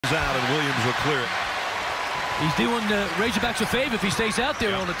goes out, and Williams will clear it. He's doing the Razorbacks a favor if he stays out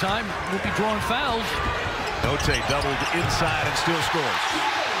there all the time. Won't be drawing fouls. Notae doubled inside and still scores.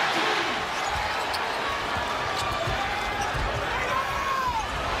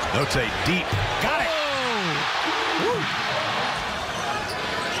 Notae deep. Got it. Woo.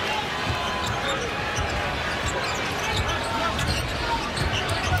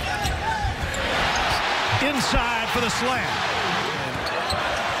 Inside for the slam.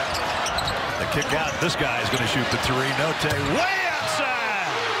 The kick out. This guy is going to shoot the three. Notae way outside.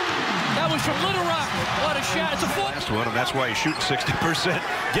 That was from Little Rock. What a shot. It's a foot. Last one, and that's why he's shooting 60%.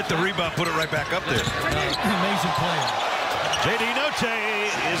 Get the rebound, put it right back up there. Amazing player. J.D. Notae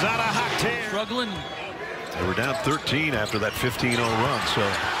is on a hot tear. Struggling. They were down 13 after that 15-0 run, so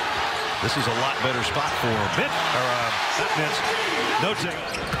this is a lot better spot for him. Notae.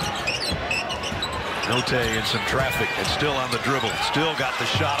 Notae in some traffic and still on the dribble. Still got the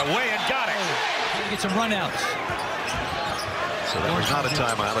shot away and got it. Get some runouts. So that was not a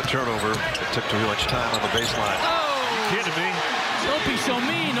timeout, a turnover. It took too much time on the baseline. Oh! You kidding me? Don't be so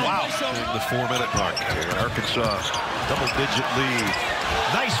mean. Wow. In the 4-minute mark. Arkansas double-digit lead.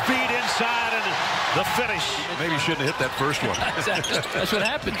 Nice feed inside and the finish. Maybe you shouldn't have hit that first one. That's what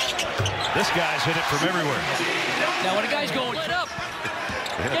happens. This guy's hit it from everywhere. Now when a guy's going right up,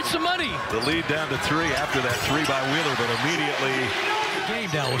 get some money. The lead down to 3 after that 3 by Wheeler, but immediately. Game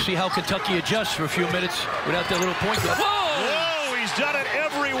now. We'll see how Kentucky adjusts for a few minutes without that little point guard. Whoa! Whoa! He's done it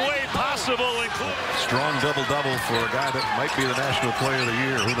every way possible. Strong double-double for a guy that might be the National Player of the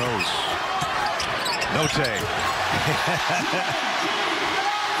Year. Who knows? Notae.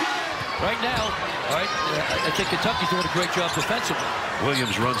 Right now, all right, I think Kentucky's doing a great job defensively.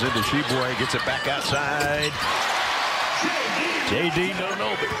 Williams runs into Sheboy, gets it back outside. J.D.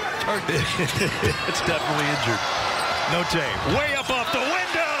 No, but turned it. It's definitely injured. Notae way up off the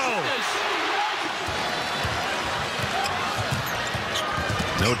window.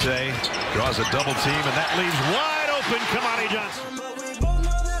 Notae draws a double team, and that leaves wide open Kamani Johnson.